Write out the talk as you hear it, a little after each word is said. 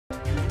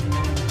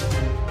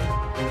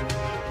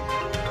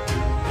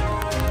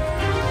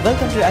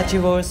Welcome to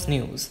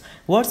Achieversnews.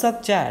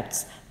 WhatsApp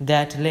chats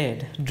that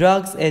led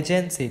drugs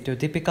agency to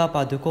Deepika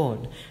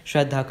Padukone,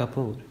 Shraddha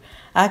Kapoor.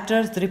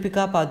 Actors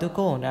Deepika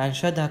Padukone and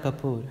Shraddha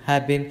Kapoor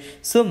have been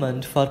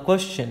summoned for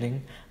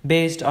questioning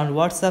based on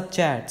WhatsApp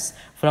chats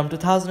from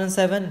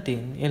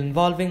 2017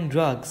 involving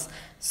drugs,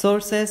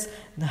 sources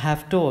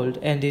have told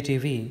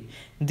NDTV.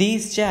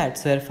 These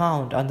chats were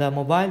found on the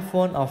mobile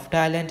phone of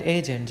talent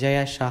agent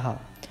Jaya Shah,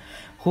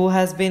 who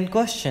has been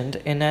questioned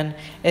in an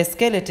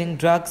escalating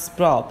drugs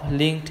probe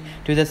linked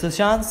to the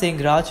Sushant Singh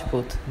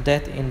Rajput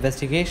death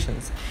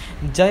investigations.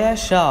 Jaya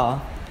Shah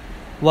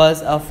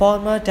was a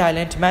former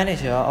talent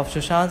manager of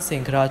Sushant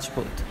Singh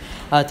Rajput.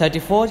 A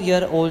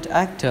 34-year-old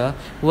actor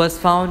was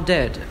found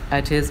dead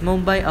at his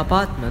Mumbai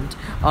apartment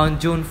on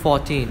June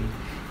 14.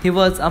 He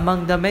was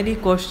among the many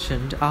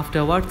questioned after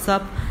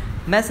WhatsApp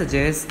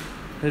messages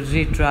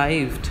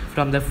retrieved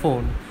from the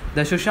phone.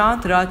 The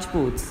Sushant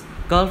Rajput's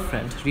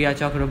girlfriend, Riya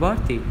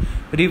Chakraborty,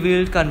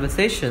 revealed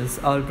conversations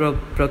on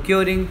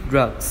procuring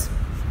drugs.